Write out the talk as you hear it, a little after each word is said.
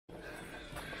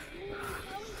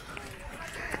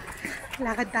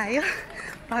Lakad tayo.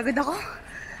 Pagod ako.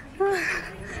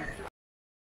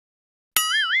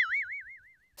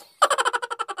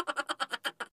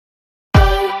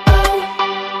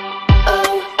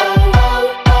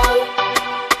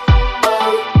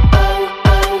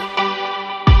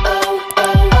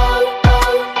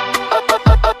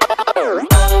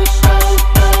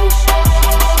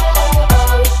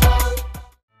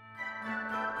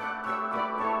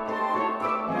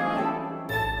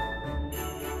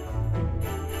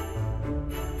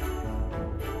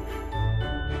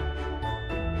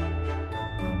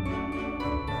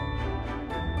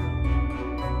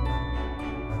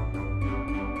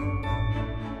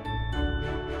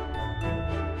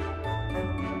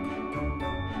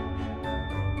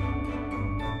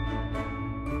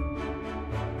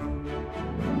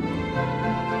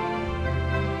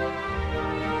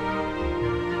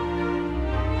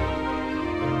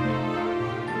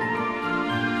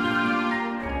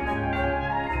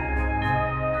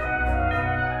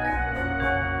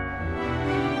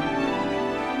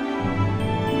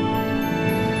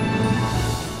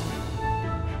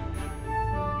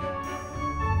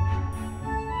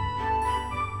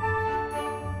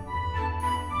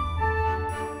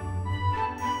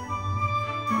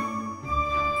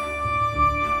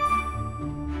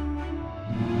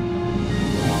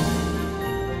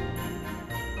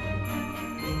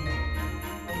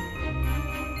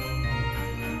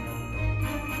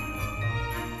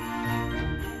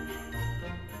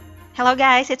 Hello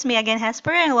guys, it's me again, Hesper,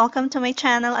 and welcome to my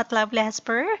channel at Lovely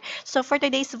Hesper. So for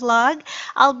today's vlog,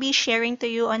 I'll be sharing to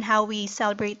you on how we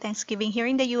celebrate Thanksgiving here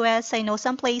in the US. I know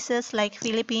some places like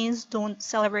Philippines don't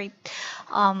celebrate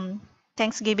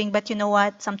Thanksgiving, but you know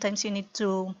what? Sometimes you need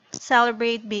to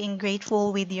celebrate being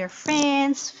grateful with your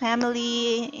friends,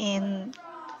 family, and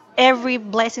every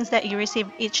blessings that you receive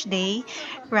each day,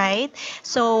 right?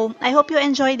 So I hope you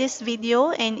enjoy this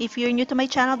video, and if you're new to my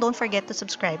channel, don't forget to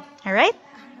subscribe. All right?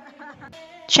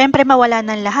 Siyempre, mawala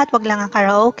ng lahat, wag lang ang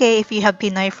karaoke if you have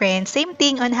Pinoy friends. Same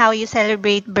thing on how you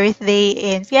celebrate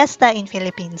birthday and fiesta in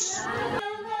Philippines.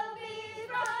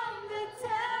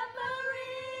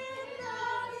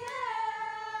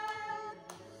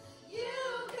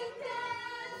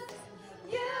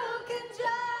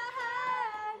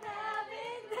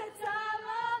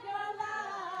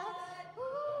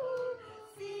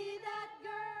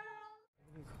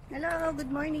 Hello,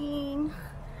 good morning.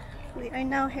 We are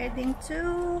now heading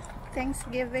to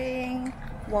Thanksgiving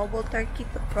Wobble Turkey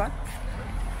Trot.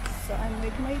 So I'm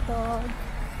with my dog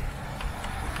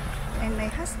and my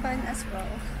husband as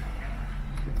well.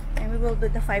 And we will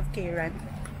do the 5K run.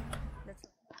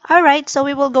 Alright, so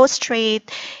we will go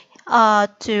straight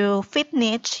to Fit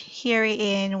Niche here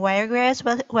in Wiregrass,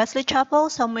 Wesley Chapel,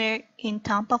 somewhere in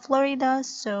Tampa, Florida.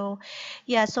 So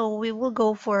yeah, so we will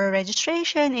go for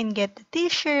registration and get the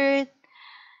t-shirt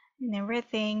and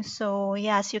everything. So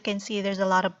yeah, as you can see, there's a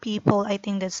lot of people. I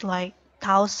think there's like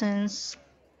thousands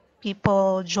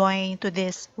people join to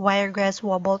this Wiregrass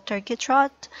Wobble Turkey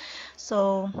Trot.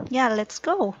 So yeah, let's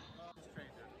go.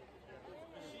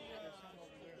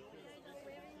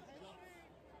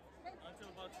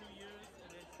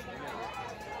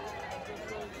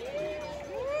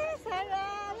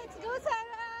 Sarah, let's go,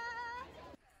 Sarah.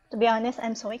 To be honest,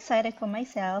 I'm so excited for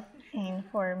myself and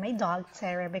for my dog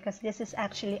Sarah, because this is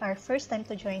actually our first time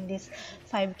to join this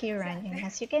 5K run, and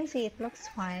as you can see, it looks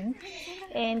fun.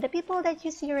 And the people that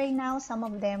you see right now, some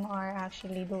of them are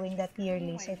actually doing that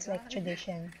yearly, so it's like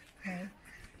tradition, right?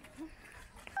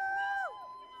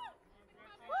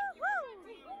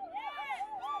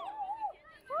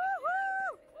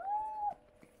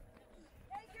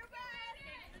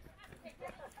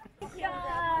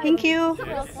 Thank you.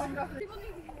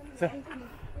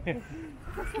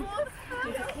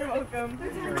 You're welcome.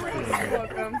 You're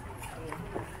welcome.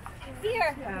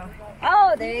 Here.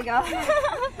 Oh, there you go.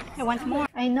 I want more.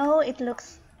 I know it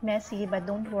looks messy, but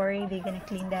don't worry, they're gonna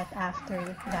clean that after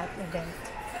that event.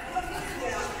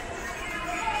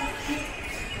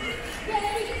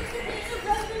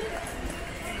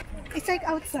 It's like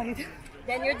outside.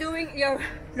 Then you're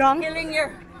Wrong? killing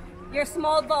your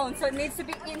small bone, so it needs to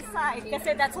be inside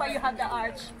kasi that's why you have the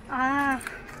arch. Ah,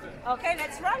 Okay,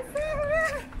 let's run.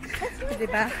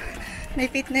 diba? May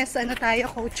fitness, ano tayo,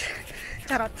 coach.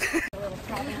 Charot.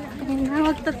 Ayun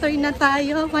na, magta-turn na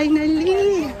tayo,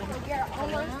 finally.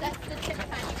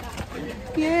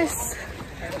 Yes.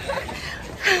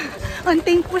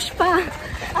 Onting push pa.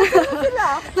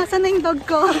 Nasaan na yung dog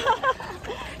ko?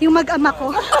 Yung mag-ama ko.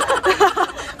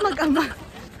 Mag-ama.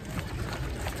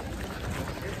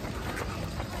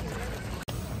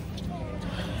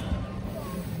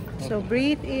 So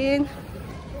breathe in,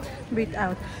 breathe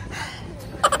out.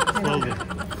 Slowly.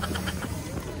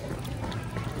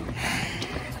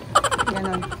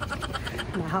 Ganon.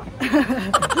 Wow.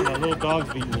 Yeah, little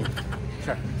dog's beating me.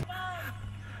 Sure.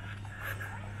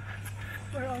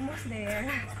 We're almost there.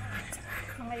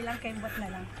 Mga ilang kembot na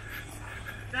lang.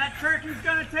 That turkey's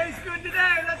gonna taste good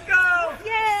today. Let's go!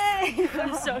 Yay!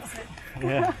 I'm so excited.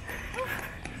 Yeah.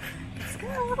 Let's go!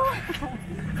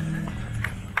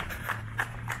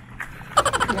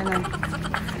 Ganon.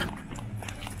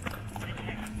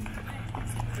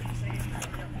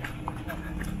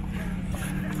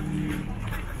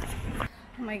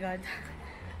 Oh my god.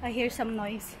 I hear some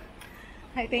noise.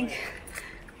 I think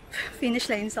finish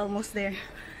line is almost there.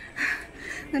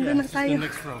 Nandun na tayo. The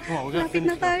next row. Come on, we gotta Lapit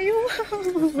finish na tayo.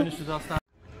 Let's finish this outside.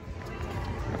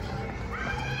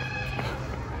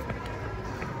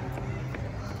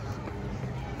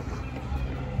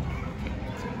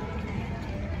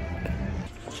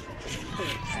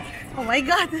 Oh my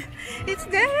god! It's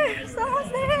there! It's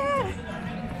almost there!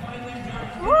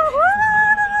 Woohoo!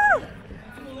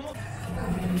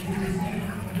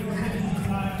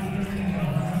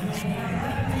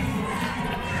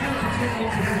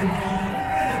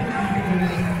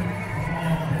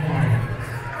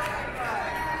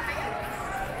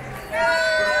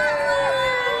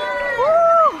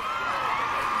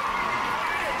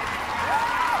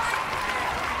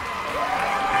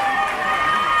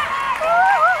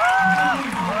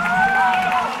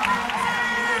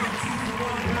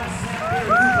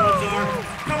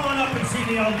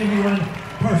 I'll give you one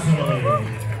personally.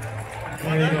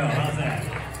 There you go. How's that?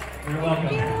 You're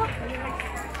welcome.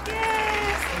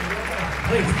 Yes!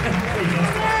 Please,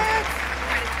 Yes!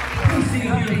 please see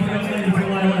you if you don't mind if you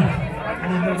lie left. I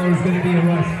don't know there's going to be a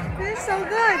rush. This is so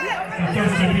good!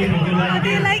 Just the people who How like do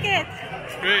you it. like it?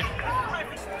 Great.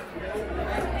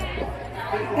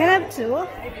 Can I have two?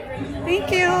 Thank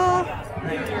you!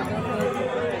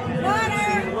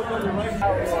 Water!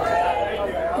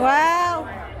 Wow!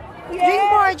 Drink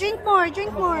more! Drink more!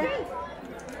 Drink more!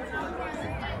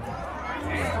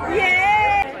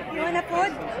 Yeah! You wanna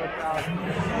food?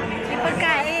 May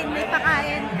pagkain! May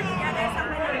pakain!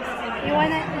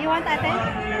 You want ate?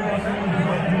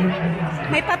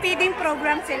 May pa-feeding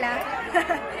program sila.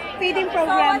 Feeding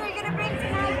program. So what are you gonna bring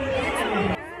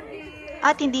tonight?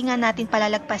 At hindi nga natin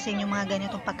palalagpasin yung mga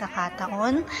ganitong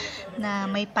pagkakataon na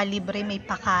may palibre, may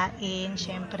pakain.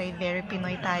 Siyempre, very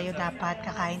Pinoy tayo. Dapat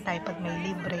kakain tayo pag may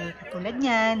libre. Katulad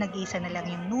niyan, nag-iisa na lang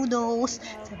yung noodles.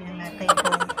 Sabi na natin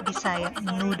itong Bisaya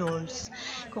noodles.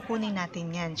 Kukunin natin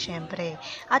yan, siyempre.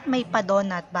 At may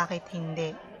pa-donut, bakit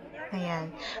hindi? Ayan,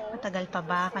 matagal pa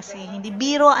ba? Kasi hindi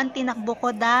biro ang tinakbo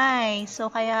ko, dai. So,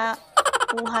 kaya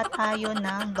kuha tayo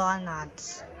ng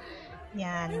donuts.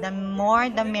 Yan, the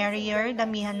more, the merrier.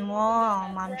 Damihan mo,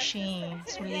 Ma'am Shi.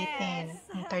 Sulitin.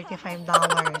 Ang $35.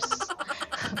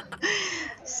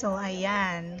 So,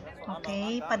 ayan.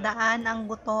 Okay, padaan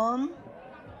ang gutom.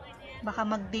 Baka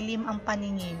magdilim ang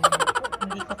paningin.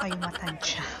 Hindi ko kayo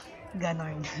matansya.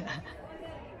 Ganon.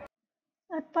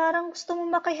 At parang gusto mo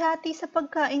makihati sa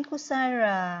pagkain ko,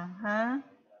 Sarah. Ha?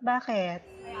 Bakit?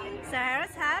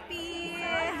 Sarah's happy!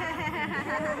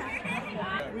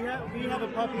 We have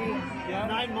a puppy,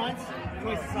 9 months,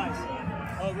 twice the size.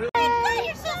 Oh, really?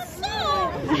 You're so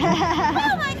soft!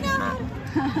 Oh my god!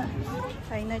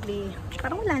 Finally.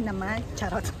 Parang wala naman.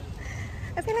 Charot.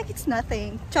 I feel like it's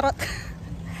nothing. Charot.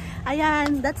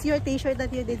 Ayan, that's your t-shirt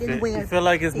that you didn't wear. You feel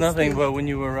like it's nothing, but when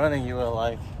you were running, you were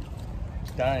like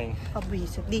dying.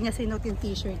 Obvious. Di niya sinuot yung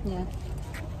t-shirt niya.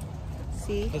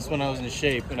 See? That's when I was in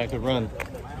shape and I could run.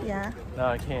 Yeah.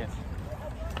 Now I can't.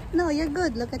 No, you're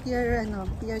good. Look at your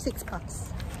your 6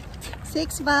 packs.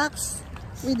 6 packs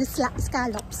with the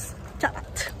scallops.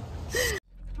 Charot.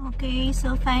 Okay,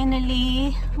 so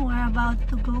finally we're about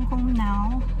to go home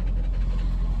now.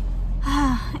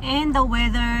 And the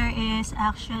weather is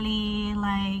actually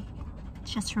like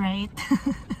just right.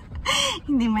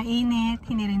 Hindi mainit,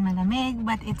 hindi rin malamig,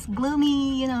 but it's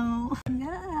gloomy, you know.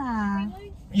 Yeah.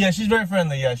 Yeah, she's very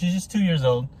friendly. Yeah, she's just 2 years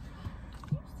old.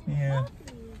 Yeah.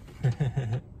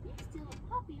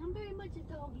 I'm very much a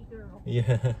doggy girl.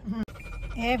 Yeah.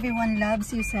 Everyone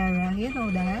loves you, Sarah. You know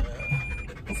that?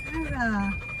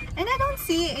 Sarah. And I don't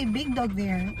see a big dog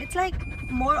there. It's like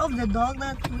more of the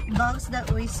dogs that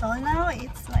we saw now.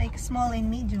 It's like small and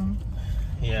medium.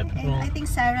 Yeah. And I think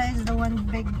Sarah is the one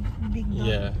big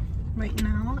dog right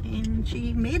now. And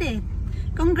she made it.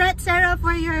 Congrats, Sarah,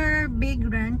 for your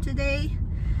big run today.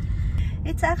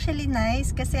 It's actually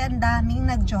nice kasi ang daming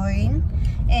nag-join.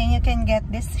 And you can get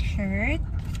this shirt.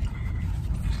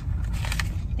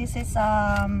 This is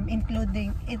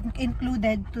included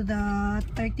to the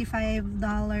 $35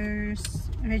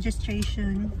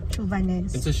 registration to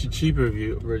Vanessa. It's actually cheaper if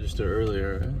you register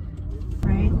earlier,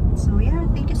 right? So yeah,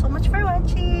 thank you so much for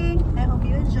watching. I hope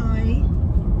you enjoy.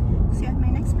 See you on my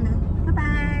next vlog. Bye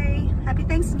bye. Happy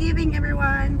Thanksgiving,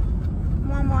 everyone.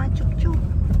 Mwah mwah, chup chup.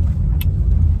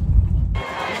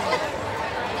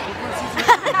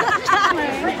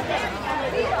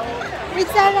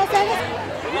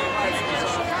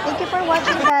 Thank you for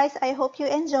watching, guys. I hope you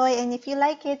enjoy, and if you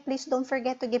like it, please don't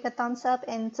forget to give a thumbs up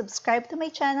and subscribe to my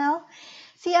channel.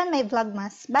 See you on my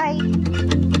vlogmas. Bye!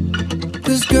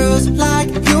 'Cause girls like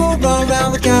you go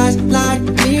around with guys like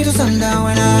me till sundown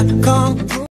when I come through.